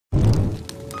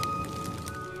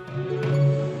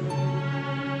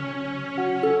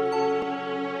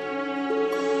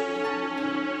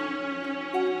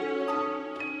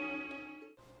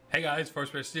Hey guys,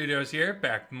 Force Studios here,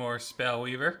 back with more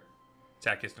Spellweaver. It's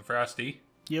Atkst and Frosty.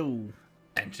 Yo.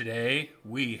 And today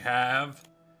we have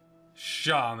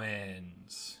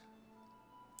Shamans.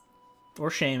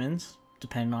 Or Shamans,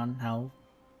 depending on how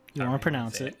you want to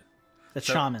pronounce it. It's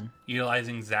Shaman.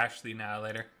 Utilizing Zash the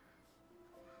Annihilator.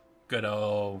 Good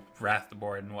old Wrath the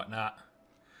Board and whatnot.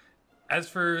 As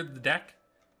for the deck,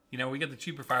 you know, we get the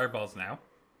cheaper fireballs now.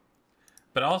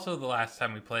 But also the last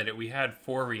time we played it, we had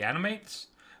 4 reanimates.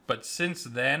 But since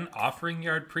then, Offering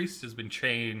Yard Priest has been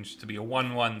changed to be a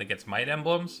 1/1 that gets might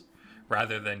emblems,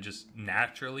 rather than just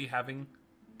naturally having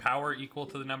power equal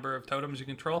to the number of totems you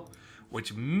control.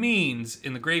 Which means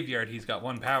in the graveyard he's got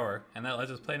 1 power, and that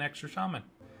lets us play an extra shaman.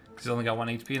 Because he's only got 1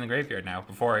 HP in the graveyard now.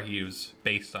 Before he was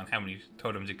based on how many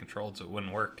totems he controlled, so it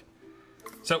wouldn't work.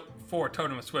 So, 4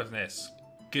 Totem of Swiftness.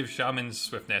 Give shamans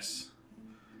swiftness.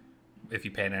 If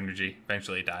you pay an energy,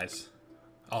 eventually it dies.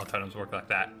 All totems work like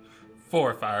that.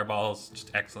 4 fireballs,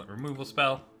 just excellent removal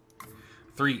spell.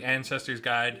 3 Ancestors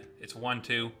Guide, it's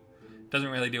 1/2. Doesn't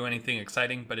really do anything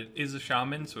exciting, but it is a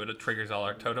shaman, so it triggers all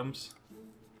our totems.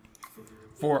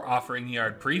 4 Offering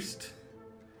Yard Priest,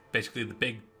 basically the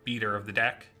big beater of the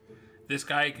deck. This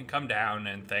guy can come down,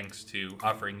 and thanks to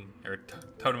Offering or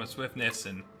Totem of Swiftness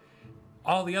and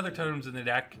all the other totems in the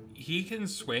deck, he can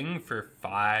swing for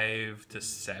 5 to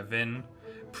 7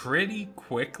 pretty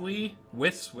quickly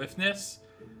with Swiftness.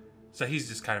 So he's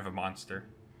just kind of a monster.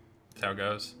 That's how it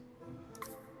goes.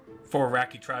 4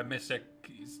 Raki Tribe Mystic.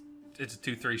 It's a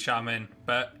 2/3 shaman,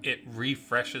 but it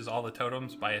refreshes all the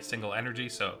totems by a single energy,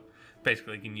 so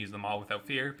basically you can use them all without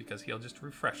fear because he'll just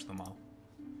refresh them all.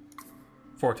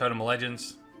 4 Totem of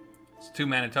Legends. It's a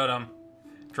 2-mana totem.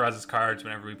 Draws his cards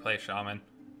whenever we play shaman.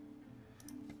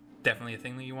 Definitely a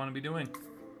thing that you want to be doing.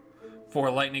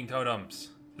 4 Lightning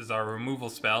Totems. This is our removal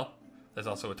spell. There's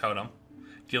also a totem.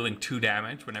 Dealing 2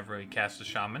 damage whenever we cast a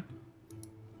shaman.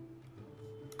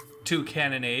 2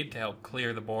 Cannonade to help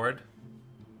clear the board.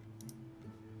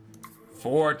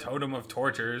 4 Totem of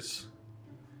Tortures.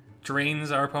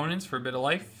 Drains our opponents for a bit of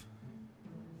life.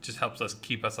 Just helps us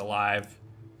keep us alive.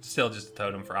 Still just a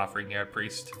totem for Offering Yard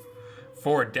Priest.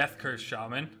 4 Death Curse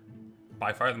Shaman.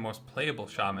 By far the most playable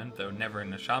shaman, though never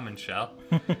in a shaman shell.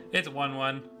 It's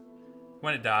 1/1.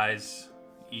 When it dies,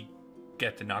 you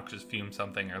get to Noxious Fume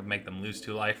something or make them lose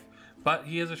 2 life. But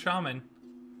he is a shaman,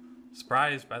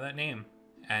 surprised by that name,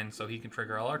 and so he can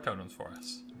trigger all our totems for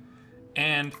us.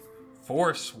 And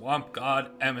 4 Swamp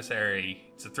God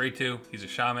Emissary. It's a 3/2. He's a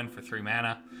shaman for 3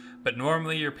 mana, but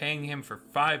normally you're paying him for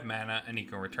 5 mana, and he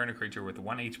can return a creature with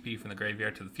 1 HP from the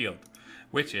graveyard to the field,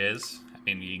 which is, I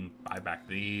mean, you can buy back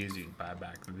these, you can buy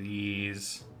back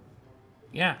these.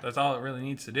 Yeah, that's all it really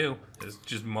needs to do, is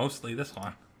just mostly this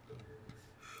one.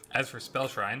 As for Spell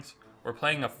Shrines, we're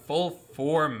playing a full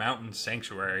 4 Mountain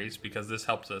Sanctuaries because this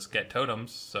helps us get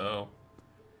totems, so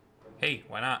hey,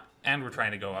 why not? And we're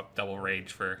trying to go up double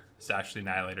rage for Zash the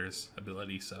Annihilator's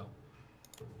ability, so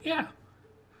yeah.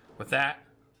 With that,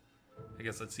 I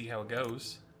guess let's see how it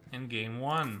goes in Game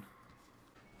 1.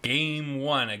 Game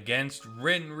 1 against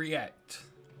Rinriette.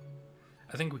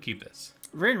 I think we keep this.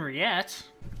 Rinriette?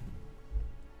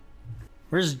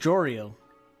 Where's Jorio?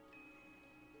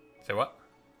 Say what?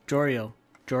 Jorio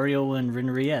and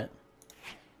Rinriette.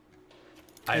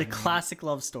 A classic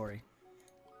love story.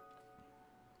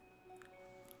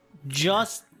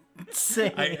 Just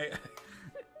say.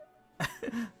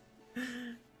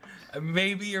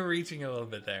 Maybe you're reaching a little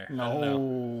bit there.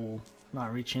 No,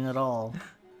 not reaching at all.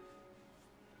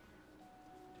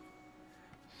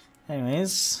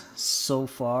 Anyways, so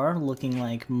far looking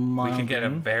like we can get a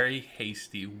very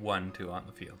hasty 1/2 on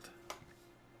the field.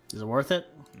 Is it worth it?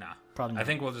 Nah. Probably not. I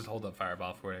think we'll just hold up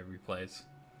Fireball for whatever he plays.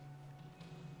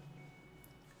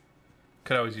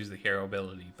 Could always use the hero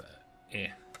ability, but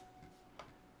yeah.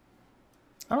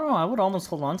 I don't know, I would almost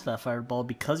hold on to that Fireball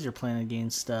because you're playing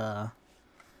against But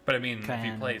I mean, if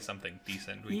you play something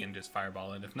decent, we can just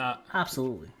Fireball it. If not...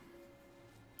 Absolutely.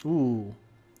 Ooh.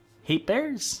 Hate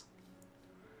Bears?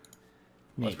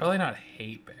 Well, it's probably not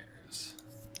Hate Bears.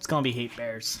 It's gonna be Hate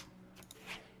Bears.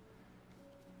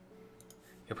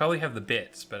 You'll probably have the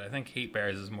bits, but I think Hate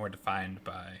Bears is more defined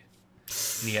by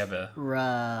Nieva.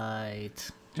 Right.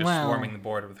 Just swarming the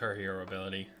board with her hero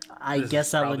ability. I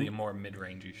guess that would probably a more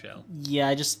mid-rangey shell. Yeah,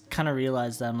 I just kind of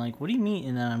realized that. I'm like, what do you mean?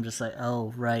 And then I'm just like,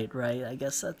 oh, right. I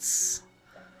guess that's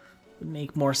would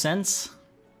make more sense.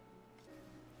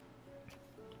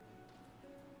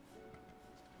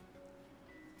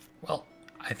 Well,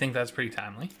 I think that's pretty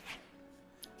timely.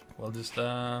 We'll just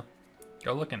go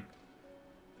looking.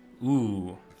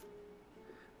 Ooh.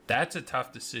 That's a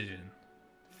tough decision.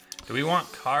 Do we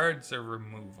want cards or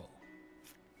removal?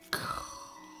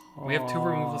 We have 2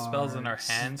 removal spells in our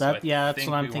hands. That, so yeah, I that's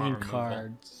think what I'm we thinking. want removal.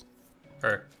 Cards.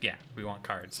 Or yeah, we want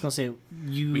cards. I was gonna say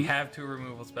you. We have 2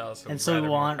 removal spells, so and we'd so rather we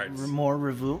want more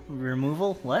more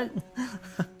removal. What?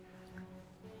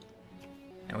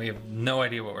 and we have no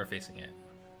idea what we're facing yet.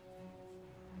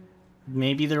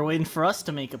 Maybe they're waiting for us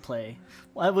to make a play,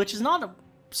 which is not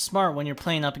smart when you're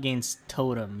playing up against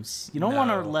totems. You don't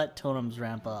want to No. let totems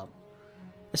ramp up,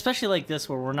 especially like this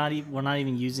where we're not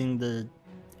even using the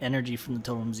energy from the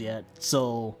totems yet.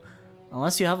 So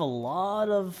unless you have a lot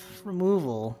of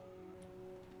removal,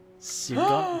 so you're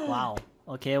wow.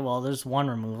 Okay, well there's 1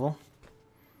 removal.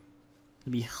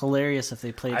 It'd be hilarious if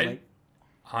they played I like.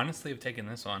 honestly have taken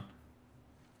this one,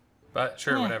 but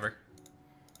sure, Yeah. whatever.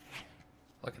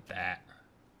 Look at that.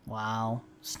 Wow,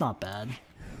 it's not bad.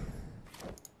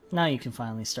 Now you can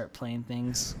finally start playing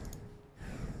things.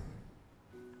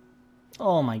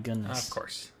 Oh my goodness. Of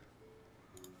course.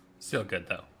 Still good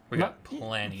though. We got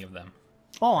plenty of them.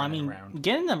 Oh, I running mean, around.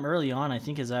 getting them early on I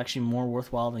think is actually more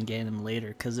worthwhile than getting them later,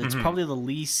 because it's probably the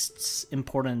least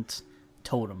important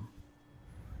totem.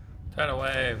 Tidal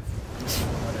wave.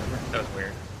 Whatever. That was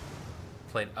weird.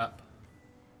 Played up.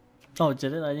 Oh,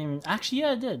 did it? I didn't... Actually,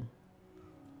 yeah, it did.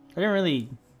 I didn't really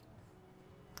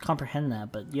comprehend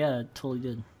that, but yeah, it totally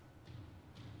did.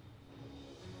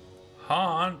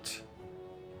 Haunt.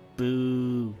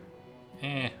 Boo.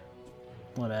 Eh.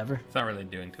 Whatever. It's not really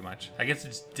doing too much. I guess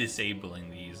it's disabling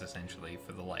these essentially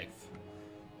for the life,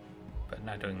 but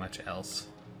not doing much else.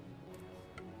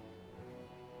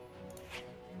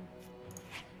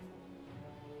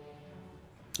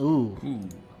 Ooh, Ooh,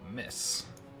 a miss.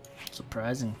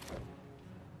 surprising.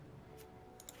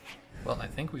 Well, I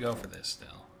think we go for this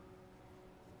still.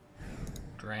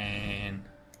 Drain.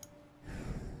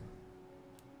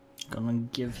 Gonna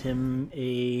give him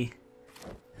a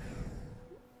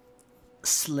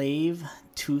slave,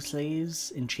 2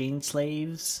 slaves, enchained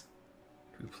slaves.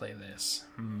 We play this.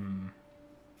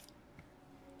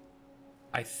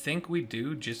 I think we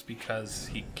do just because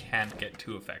he can't get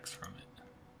 2 effects from it.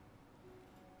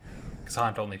 Because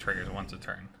Haunt only triggers once a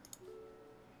turn.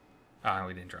 Ah,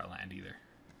 we didn't draw land either.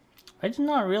 I did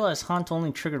not realize Haunt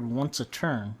only triggered once a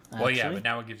turn. Actually. Well, yeah, but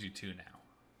now it gives you 2 now.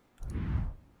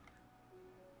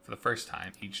 For the first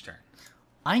time each turn.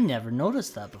 I never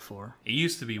noticed that before. It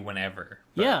used to be whenever.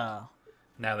 But Yeah.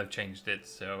 now they've changed it,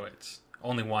 so it's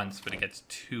only once, but it gets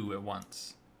 2 at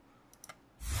once.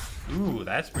 Ooh,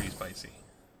 that's pretty spicy.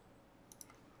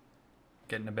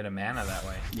 Getting a bit of mana that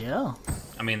way. Yeah.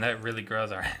 I mean, that really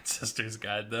grows our Ancestors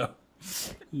Guide, though.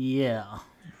 Yeah.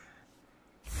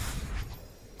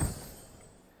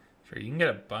 Sure, you can get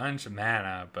a bunch of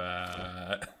mana,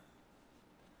 but...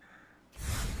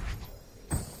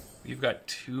 We've got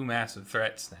 2 massive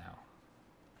threats now.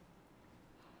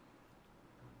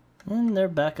 And they're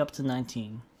back up to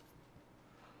 19.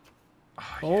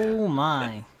 Oh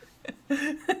my.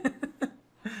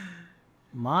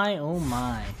 My oh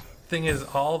my. Thing is,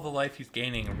 all the life he's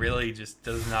gaining really just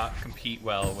does not compete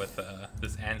well with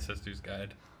this Ancestors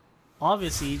Guide.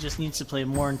 Obviously, he just needs to play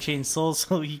more Unchained Souls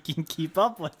so he can keep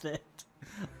up with it.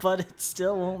 But it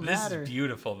still won't matter. This is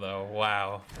beautiful, though.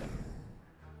 Wow.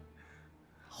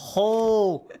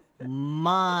 Oh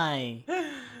my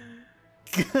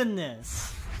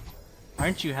goodness.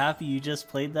 Aren't you happy you just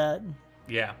played that?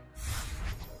 Yeah.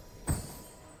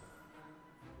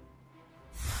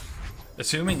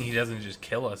 Assuming he doesn't just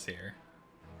kill us here.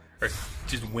 Or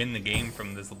just win the game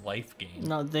from this life gain.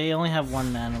 No, they only have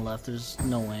 1 mana left. There's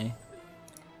no way.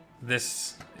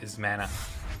 This is mana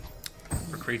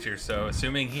for creatures, so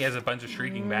assuming he has a bunch of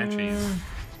Shrieking Banshees,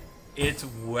 it's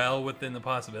well within the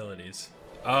possibilities.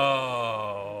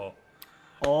 Oh.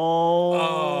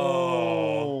 Oh.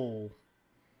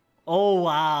 Oh,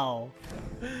 wow.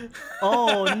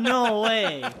 Oh, no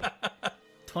way.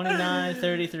 29,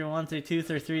 30, 31, 32,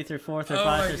 33, 34,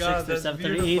 35, 36, 37,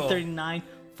 38, 39,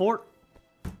 4.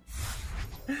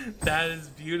 That is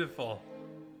beautiful.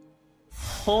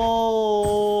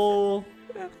 Holy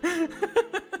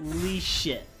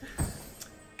shit.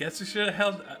 Guess we should have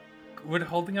held... would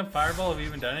holding up Fireball have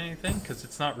even done anything? Because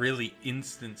it's not really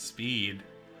instant speed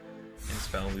in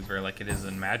Spellweaver like it is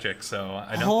in Magic, so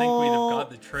I don't think we'd have got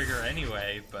the trigger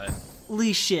anyway, but...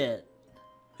 Holy shit.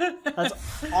 That's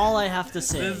all I have to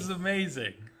say. This is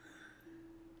amazing.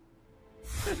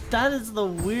 That is the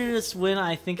weirdest win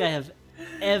I think I have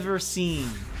ever seen.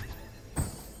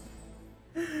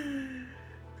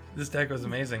 This deck was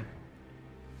amazing.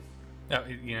 Oh,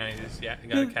 you know, you just, yeah, you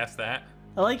gotta cast that.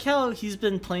 I like how he's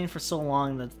been playing for so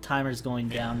long that the timer's going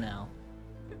down now.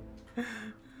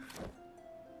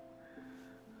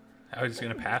 I was just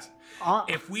gonna pass.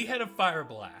 If we had a Fire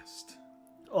Blast,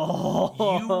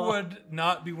 Oh, You would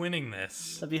not be winning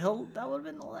this. that would have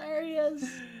been hilarious.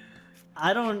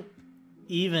 I don't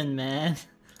even, man.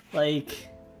 Like,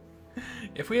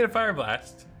 If we had a Fire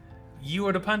Blast, you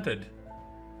would have punted.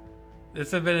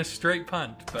 This would have been a straight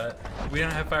punt, but we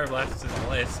don't have Fire Blasts in the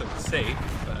list, so it's safe,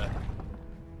 but...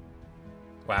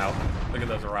 Wow, look at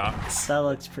those rocks. that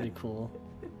looks pretty cool.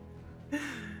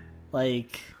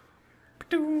 Like,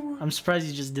 I'm surprised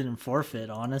you just didn't forfeit,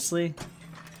 honestly.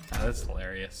 Oh, that's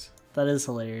hilarious. That is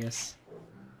hilarious.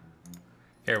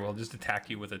 Here, we'll just attack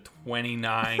you with a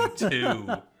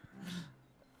 29-2.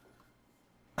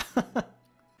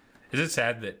 Is it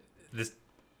sad that this...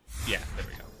 Yeah, there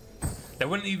we go. That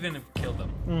wouldn't even have killed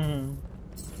them.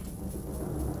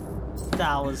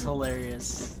 That was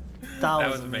hilarious. That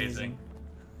was amazing.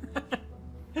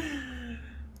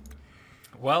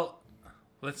 Well,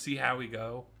 let's see how we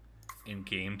go in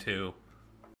Game 2.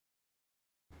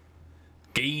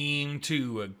 Game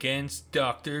 2 against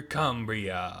Dr.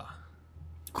 Cumbria.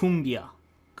 Kumbaya.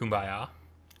 Kumbaya.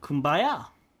 Kumbaya.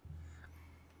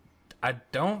 I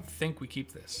don't think we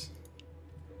keep this.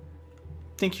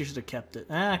 Think you should have kept it.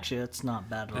 Actually, that's not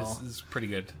bad at all. This is pretty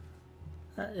good.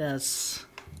 Yes.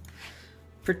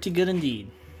 Pretty good indeed.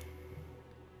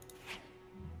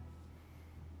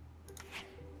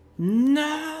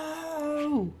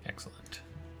 No! Excellent.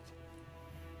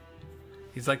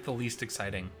 He's like the least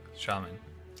exciting shaman.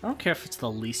 I don't care if it's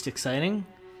the least exciting.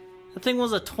 The thing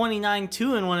was a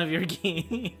 29-2 in one of your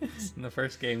games. In the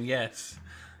first game, yes.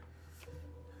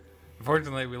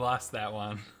 Unfortunately, we lost that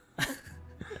one.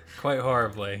 Quite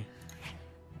horribly.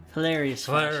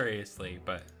 Hilariously,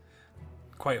 but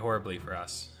quite horribly for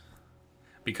us.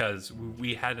 Because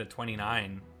we had a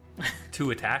 29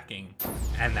 to attacking,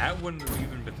 and that wouldn't have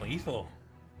even been lethal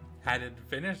had it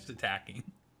finished attacking.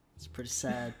 It's pretty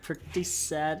sad. Pretty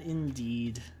sad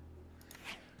indeed.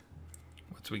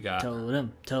 What's we got?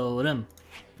 Totem. Totem.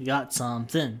 We got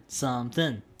something.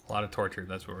 Something. A lot of torture,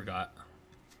 that's what we got.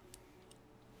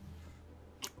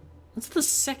 What's the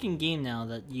second game now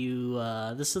that you,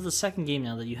 this is the second game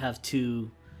now that you have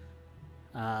two,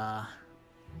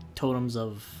 totems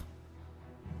of...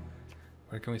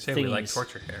 What can we say? We like thingies.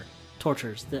 torture here.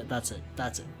 Tortures. That's it.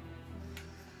 That's it.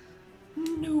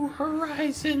 New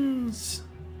Horizons!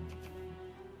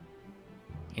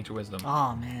 Ancient Wisdom.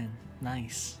 Oh, man.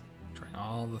 Nice. Trying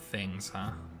all the things,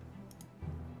 huh?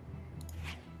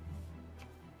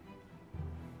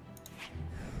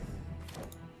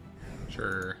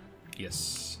 Sure.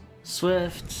 Yes.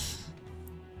 Swift.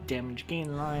 Damage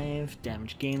gain life.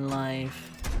 Damage gain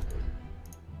life.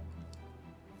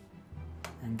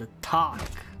 And the talk.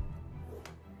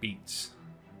 Beats.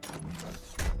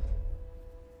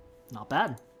 Not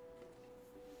bad.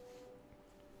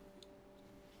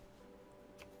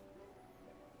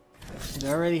 We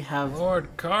already have...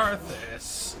 Lord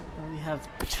Karthus! We already have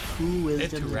 2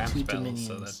 wisdom Two and 2 spells, dominions.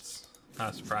 so that's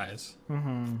not a surprise.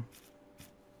 Mm-hmm.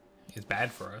 It's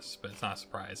bad for us, but it's not a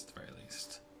surprise at the very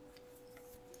least.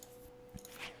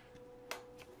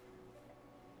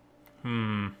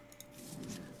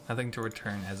 Nothing to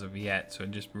return as of yet, so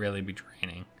it'd just really be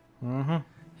draining. Mm-hmm. And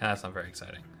that's not very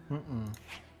exciting. Mm-mm.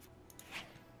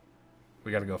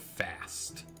 We gotta go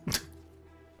fast.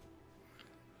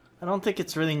 I don't think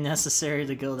it's really necessary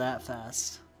to go that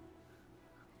fast.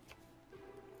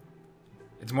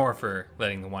 It's more for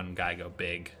letting the one guy go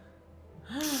big.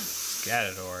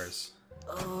 Scatadors.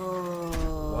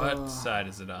 Oh. What side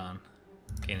is it on?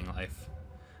 Gaining life.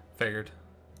 Figured.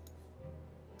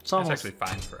 It's almost... That's actually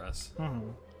fine for us.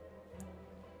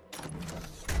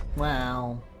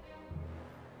 Wow.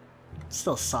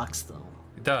 Still sucks though.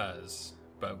 It does,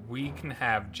 but we can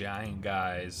have giant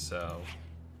guys, so...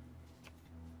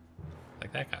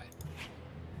 Like that guy.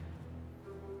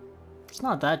 It's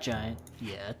not that giant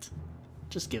yet.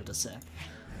 Just give it a sec.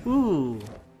 Ooh.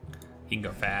 He can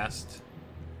go fast.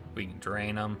 We can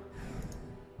drain him.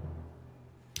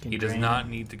 Can He does drain. not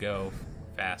need to go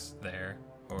fast there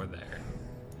or there.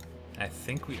 I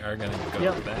think we are gonna go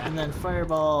Yep. with that. And then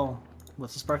fireball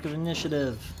with a spark of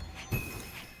initiative.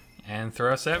 And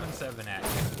throw 7/7 at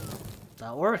you.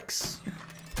 That works.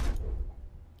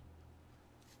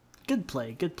 Good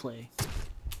play. Good play.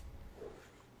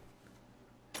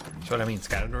 That's what I mean.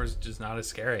 Scatador is just not as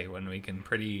scary when we can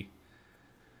pretty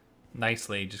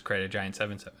nicely just create a giant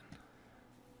 7/7.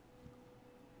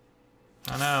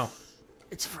 Oh no.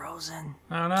 It's frozen.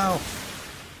 Oh no.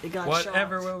 It got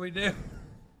Whatever shot. will we do?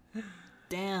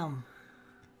 Damn.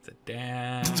 It's a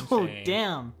damn Oh, shame.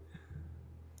 damn.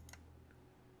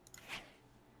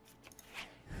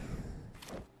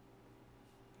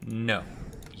 No.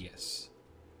 Yes.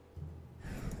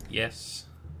 Yes.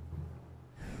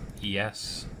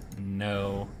 Yes.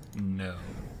 No. No.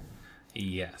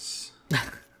 Yes.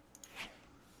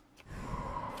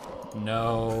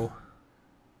 No.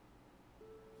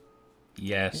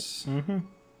 Yes. Mm-hmm.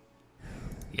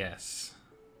 Yes.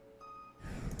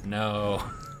 No.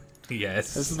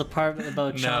 Yes. This is the part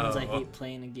about Shamans I No. hate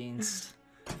playing against.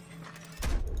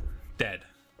 Dead.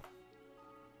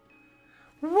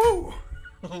 Woo!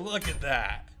 Look at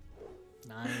that.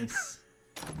 Nice.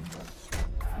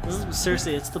 This is,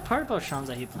 seriously, it's the part about Shamans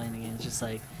I hate playing against. It's just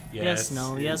like, yes,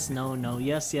 no, yes, no, no,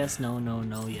 yes, yes, no, no,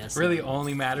 no, yes. Really no.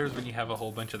 only matters when you have a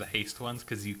whole bunch of the haste ones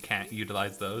because you can't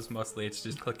utilize those. Mostly it's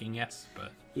just clicking yes,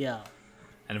 but... Yeah.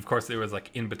 And of course there was like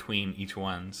in between each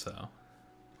one, so...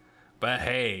 But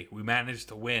hey, we managed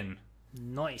to win.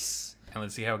 Nice. And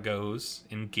let's see how it goes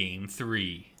in Game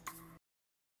 3.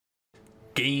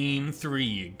 Game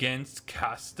 3 against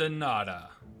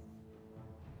Castaneda.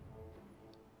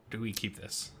 Do we keep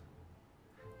this?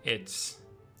 It's...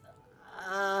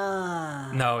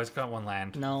 No, it's got one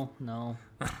land. No, no.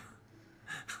 I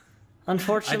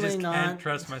Unfortunately just not. can't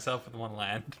trust myself with one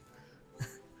land.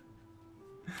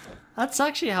 That's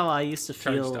actually how I used to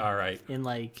feel Charged, alright. in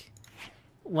like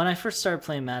when I first started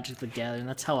playing Magic the Gathering.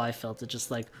 That's how I felt. It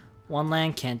just like one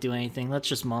land can't do anything. Let's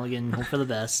just mulligan and hope for the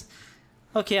best.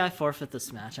 Okay, I forfeit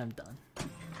this match. I'm done.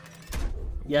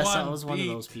 Yes, I was one of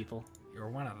those people. You're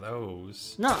one of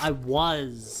those. No, I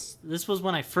was. This was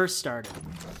when I first started.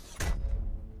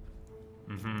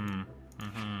 I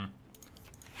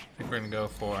think we're gonna go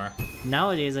for...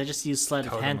 Nowadays, I just use Sleight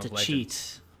of Totem Hand of to Legends.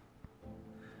 cheat.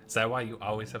 Is that why you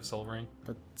always have Soul Ring?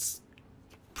 That's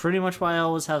pretty much why I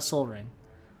always have Soul Ring.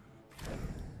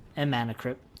 And Mana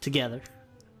Crypt together.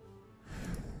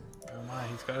 Oh my,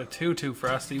 he's got a 2/2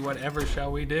 Frosty. Whatever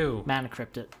shall we do? Mana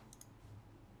Crypt it.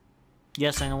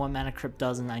 Yes, I know what Mana Crypt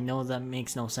does, and I know that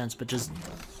makes no sense, but just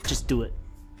do it.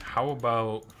 How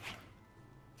about...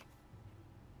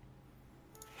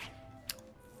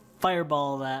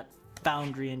 Fireball that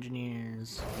Foundry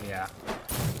Engineers. Yeah.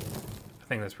 I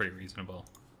think that's pretty reasonable.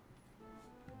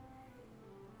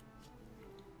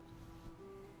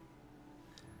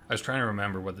 I was trying to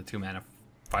remember what the 2-mana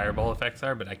fireball effects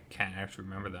are, but I can't actually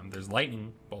remember them. There's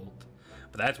Lightning Bolt,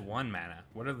 but that's 1 mana.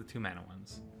 What are the 2-mana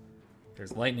ones?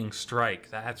 There's Lightning Strike.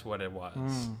 That's what it was.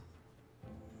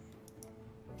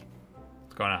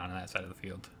 What's going on that side of the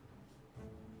field?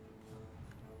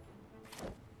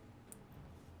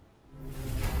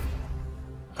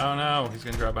 Oh no, he's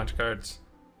gonna draw a bunch of cards.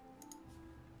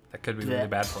 That could be really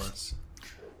bad for us.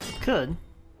 Could.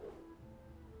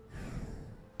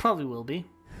 Probably will be.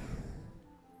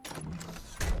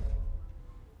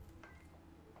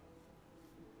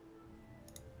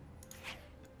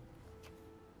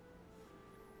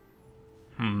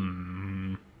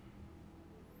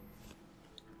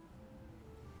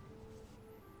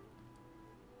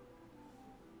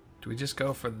 Do we just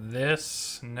go for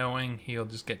this, knowing he'll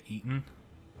just get eaten?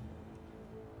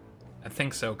 I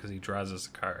think so, because he draws us a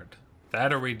card.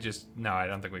 That or we just... No, I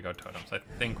don't think we go totems. I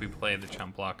think we play the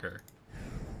chump blocker.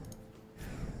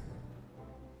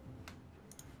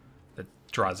 That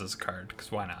draws us a card,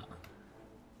 because why not?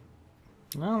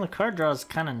 Well, the card draw is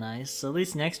kind of nice. So at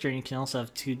least next turn you can also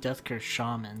have 2 Death Curse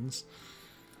Shamans.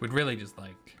 We'd really just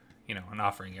like, you know, an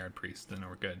Offering Yard Priest, and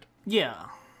we're good. Yeah.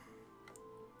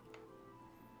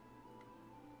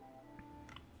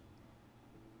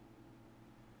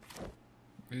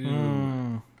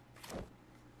 Ooh.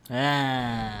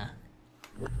 Ah.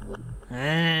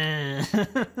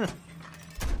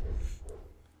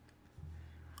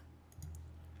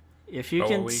 If you But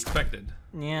can, what we expected.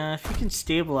 yeah, if you can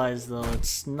stabilize though,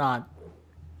 it's not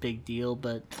big deal.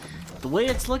 But the way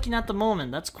it's looking at the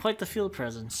moment, that's quite the field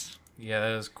presence. Yeah,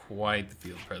 that is quite the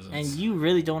field presence. And you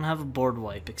really don't have a board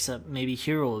wipe except maybe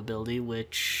hero ability,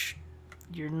 which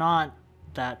you're not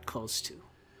that close to.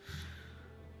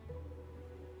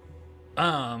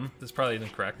 This probably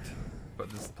isn't correct, but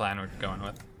this is the plan we're going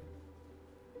with.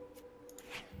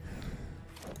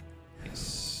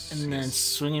 Yes. And then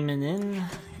swing him in. Yeah.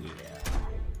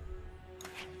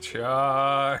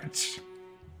 Charge.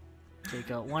 Take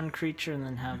out 1 creature and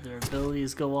then have their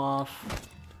abilities go off.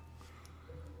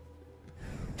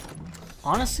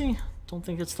 Honestly, don't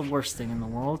think it's the worst thing in the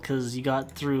world because you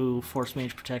got through Force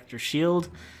Mage Protector Shield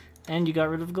and you got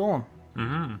rid of Golem.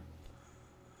 Mm-hmm.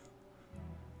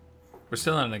 We're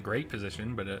still in a great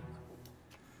position, but it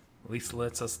at least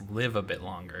lets us live a bit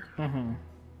longer.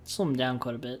 Slow him down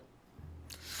quite a bit.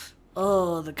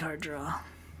 Oh, the card draw.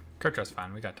 Card draw's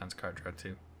fine. We got tons of card draw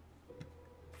too.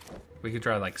 We could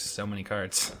draw like so many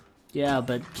cards. Yeah,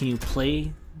 but can you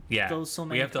play Yeah, those so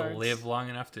many we have cards? to live long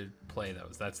enough to play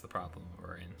those. That's the problem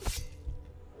we're in.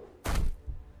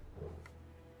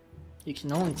 You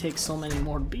can only take so many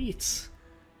more beats.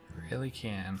 Really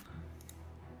can.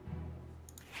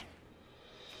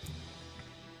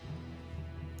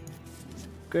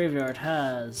 Graveyard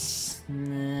has...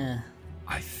 Nah.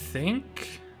 I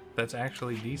think that's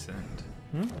actually decent.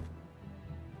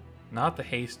 Not the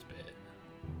haste bit.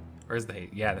 Where's the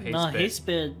haste? Yeah, the haste No, bit haste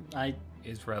bit,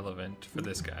 is relevant for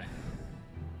this guy.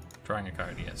 Drawing a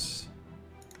card, yes.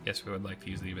 Yes, we would like to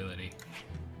use the ability.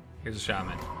 Here's a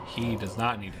shaman. He does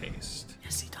not need haste.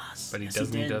 Yes, he does. But he Yes,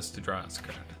 does need did. us to draw us a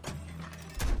card.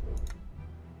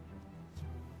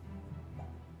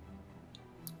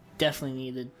 Definitely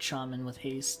needed shaman with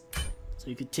haste. So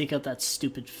you could take out that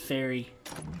stupid fairy.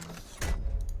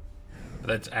 But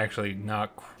that's actually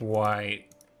not quite...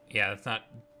 Yeah, that's not...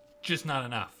 Just not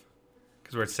enough.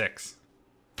 Because we're at 6.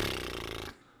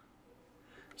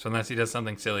 So unless he does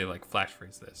something silly like flash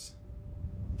freeze this.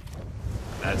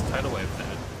 That's tidal wave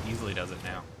that easily does it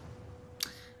now.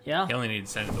 Yeah. He only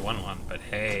needs to send it to 1/1, but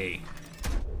hey.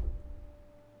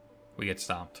 We get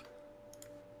stomped.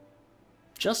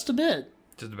 Just a bit.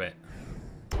 Just a bit.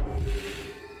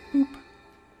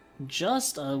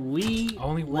 Just a wee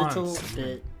Only little once.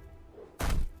 bit.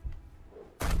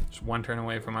 Just one turn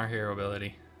away from our hero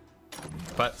ability.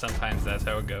 But sometimes that's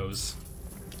how it goes.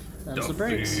 That's the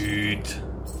breaks. Defeat.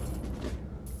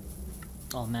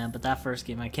 Oh man, but that first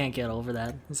game, I can't get over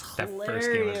that. It's That hilarious.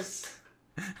 first game was...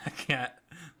 I can't.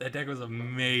 That deck was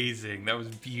amazing. That was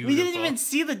beautiful. We didn't even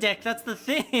see the deck, that's the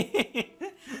thing.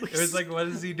 It was like, what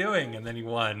is he doing? And then he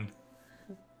won.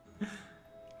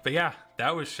 But yeah,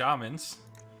 that was Shamans.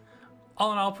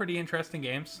 All in all, pretty interesting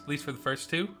games, at least for the first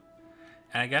 2.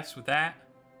 And I guess with that,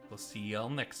 we'll see y'all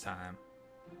next time.